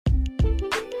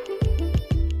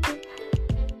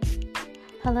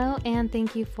Hello, and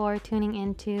thank you for tuning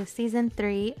into Season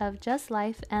 3 of Just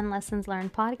Life and Lessons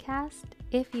Learned podcast.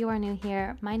 If you are new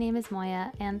here, my name is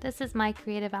Moya, and this is my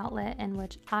creative outlet in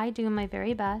which I do my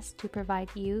very best to provide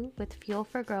you with fuel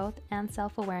for growth and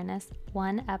self-awareness,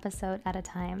 one episode at a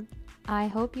time. I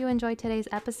hope you enjoyed today's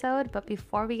episode, but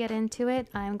before we get into it,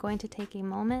 I'm going to take a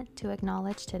moment to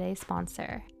acknowledge today's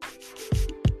sponsor.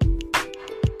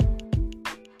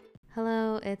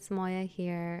 Hello, it's Moya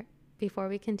here. Before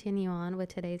we continue on with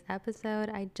today's episode,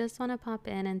 I just want to pop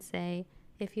in and say,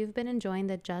 if you've been enjoying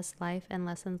the Just Life and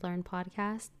Lessons Learned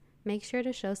podcast, make sure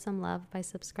to show some love by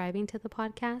subscribing to the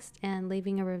podcast and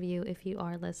leaving a review if you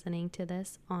are listening to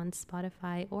this on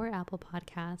Spotify or Apple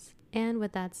Podcasts. And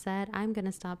with that said, I'm going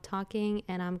to stop talking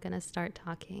and I'm going to start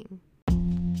talking.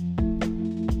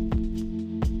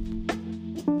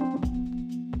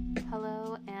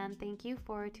 Hello, and thank you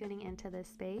for tuning into this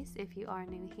space if you are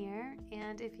new here,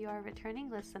 and if you are a returning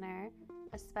listener,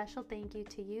 a special thank you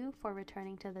to you for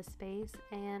returning to the space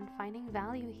and finding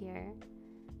value here.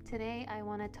 Today I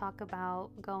want to talk about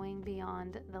going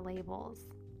beyond the labels.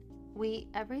 We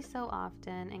every so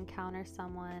often encounter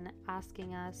someone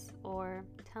asking us or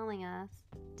telling us,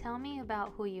 "Tell me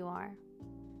about who you are."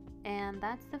 And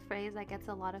that's the phrase that gets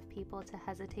a lot of people to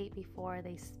hesitate before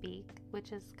they speak,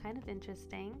 which is kind of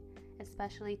interesting,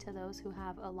 especially to those who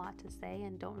have a lot to say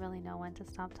and don't really know when to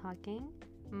stop talking.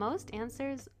 Most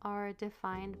answers are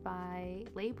defined by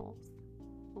labels.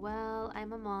 Well,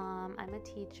 I'm a mom, I'm a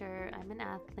teacher, I'm an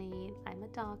athlete, I'm a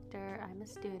doctor, I'm a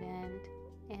student.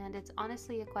 And it's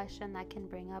honestly a question that can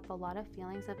bring up a lot of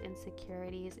feelings of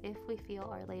insecurities if we feel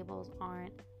our labels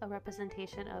aren't a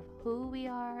representation of who we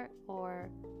are or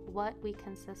what we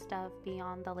consist of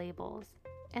beyond the labels.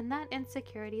 And that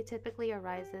insecurity typically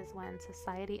arises when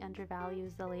society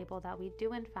undervalues the label that we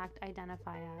do in fact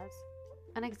identify as.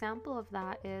 An example of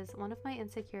that is one of my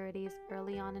insecurities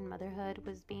early on in motherhood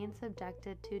was being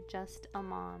subjected to just a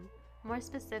mom. More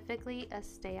specifically, a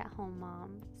stay-at-home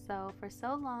mom. So for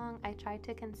so long, I tried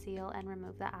to conceal and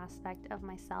remove that aspect of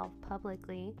myself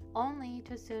publicly, only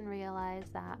to soon realize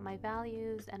that my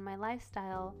values and my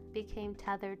lifestyle became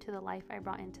tethered to the life I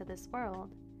brought into this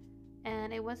world.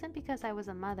 And it wasn't because I was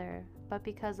a mother, but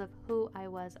because of who I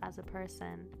was as a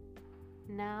person.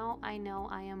 Now I know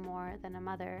I am more than a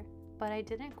mother, but I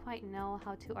didn't quite know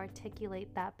how to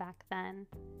articulate that back then.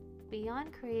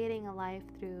 Beyond creating a life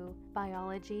through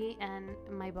biology and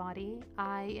my body,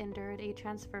 I endured a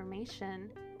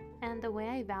transformation, and the way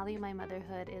I value my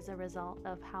motherhood is a result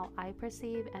of how I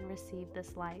perceive and receive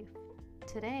this life.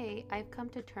 Today, I've come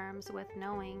to terms with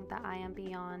knowing that I am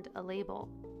beyond a label.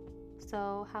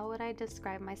 So how would I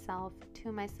describe myself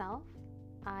to myself?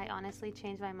 I honestly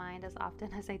change my mind as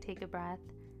often as I take a breath.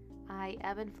 I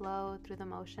ebb and flow through the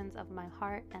motions of my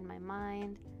heart and my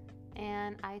mind,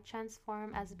 and I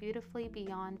transform as beautifully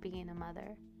beyond being a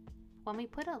mother. When we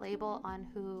put a label on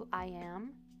who I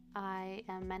am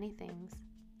many things.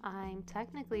 I'm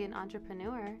technically an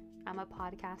entrepreneur. I'm a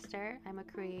podcaster, I'm a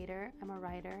creator, I'm a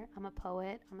writer, I'm a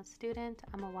poet, I'm a student,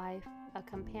 I'm a wife, a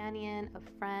companion, a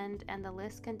friend, and the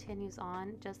list continues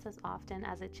on just as often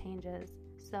as it changes.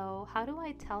 So how do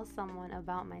I tell someone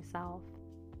about myself?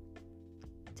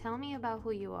 Tell me about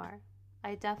who you are.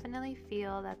 I definitely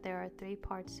feel that there are 3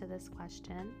 parts to this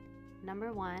question.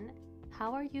 Number 1,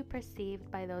 how are you perceived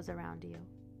by those around you?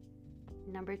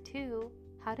 Number 2,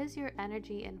 how does your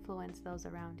energy influence those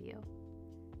around you?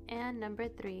 And number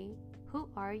 3, who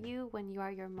are you when you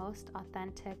are your most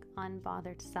authentic,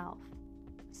 unbothered self?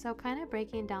 So kind of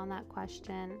breaking down that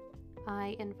question,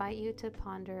 I invite you to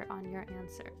ponder on your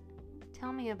answer.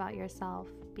 Tell me about yourself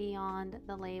beyond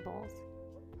the labels.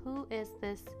 Who is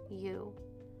this you?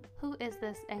 Who is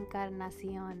this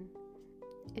Encarnacion?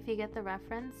 If you get the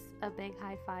reference, a big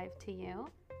high five to you.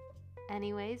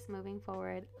 Anyways, moving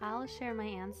forward, I'll share my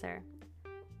answer.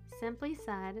 Simply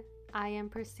said, I am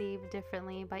perceived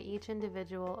differently by each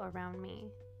individual around me,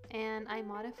 and I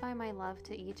modify my love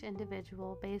to each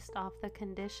individual based off the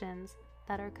conditions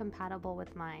that are compatible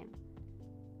with mine.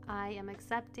 I am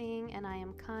accepting and I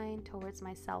am kind towards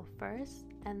myself first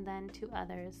and then to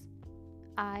others.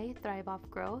 I thrive off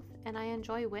growth and I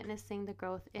enjoy witnessing the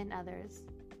growth in others.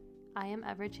 I am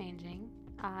ever-changing.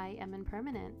 I am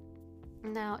impermanent.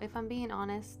 Now, if I'm being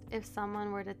honest, if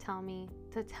someone were to tell me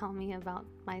about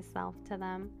myself to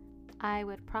them, I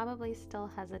would probably still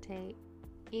hesitate,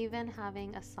 even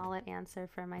having a solid answer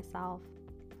for myself.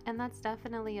 And that's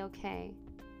definitely okay.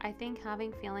 I think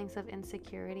having feelings of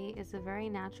insecurity is a very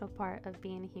natural part of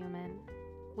being human.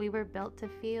 We were built to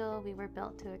feel, we were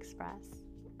built to express.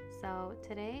 So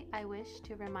today I wish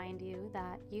to remind you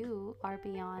that you are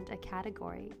beyond a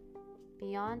category,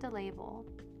 beyond a label.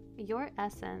 Your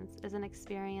essence is an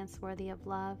experience worthy of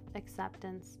love,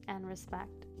 acceptance, and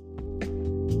respect.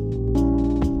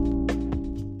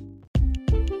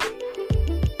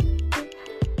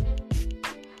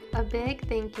 A big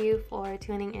thank you for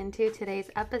tuning into today's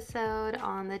episode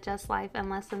on the Just Life and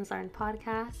Lessons Learned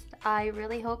podcast. I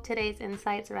really hope today's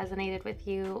insights resonated with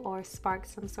you or sparked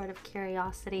some sort of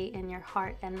curiosity in your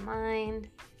heart and mind.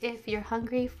 If you're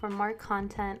hungry for more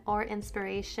content or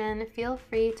inspiration, feel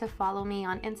free to follow me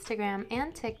on Instagram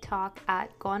and TikTok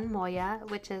at Konmoya,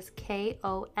 which is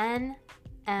KONMOYA.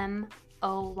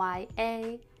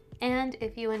 And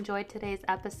if you enjoyed today's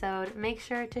episode, make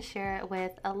sure to share it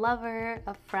with a lover,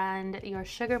 a friend, your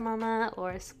sugar mama,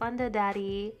 or Splenda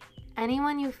daddy,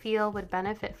 anyone you feel would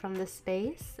benefit from this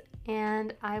space.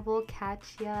 And I will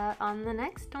catch ya on the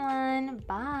next one.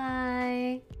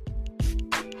 Bye!